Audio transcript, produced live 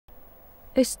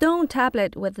A stone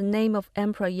tablet with the name of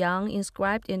Emperor Yang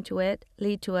inscribed into it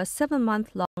led to a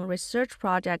 7-month-long research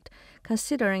project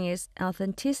considering its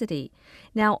authenticity.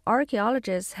 Now,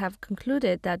 archaeologists have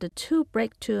concluded that the two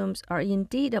brick tombs are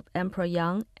indeed of Emperor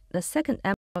Yang, the second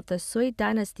emperor of the Sui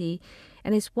Dynasty,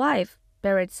 and his wife,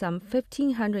 buried some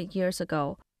 1,500 years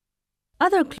ago.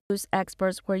 Other clues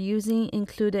experts were using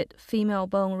included female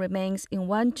bone remains in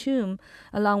one tomb,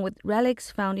 along with relics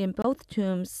found in both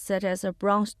tombs such as a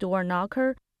bronze door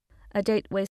knocker, a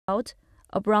gateway spout,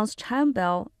 a bronze chime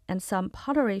bell, and some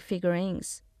pottery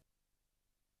figurines.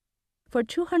 For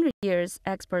 200 years,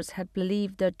 experts had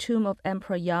believed the tomb of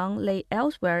Emperor Yang lay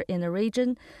elsewhere in the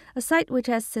region, a site which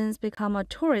has since become a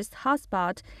tourist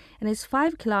hotspot and is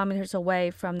 5 kilometers away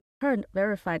from the current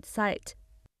verified site.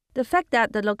 The fact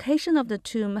that the location of the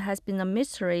tomb has been a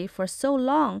mystery for so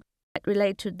long might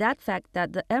relate to that fact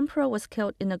that the emperor was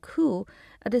killed in a coup,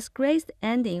 a disgraced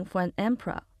ending for an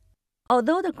emperor.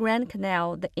 Although the Grand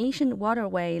Canal, the ancient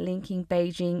waterway linking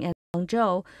Beijing and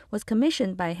Yangzhou, was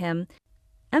commissioned by him,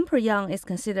 Emperor Yang is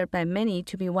considered by many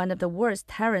to be one of the worst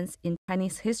tyrants in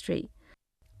Chinese history.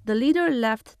 The leader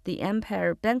left the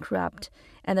empire bankrupt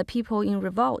and the people in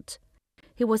revolt.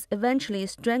 He was eventually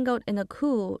strangled in a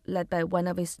coup led by one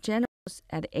of his generals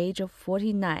at the age of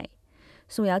 49.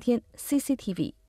 Song Yaotian, CCTV.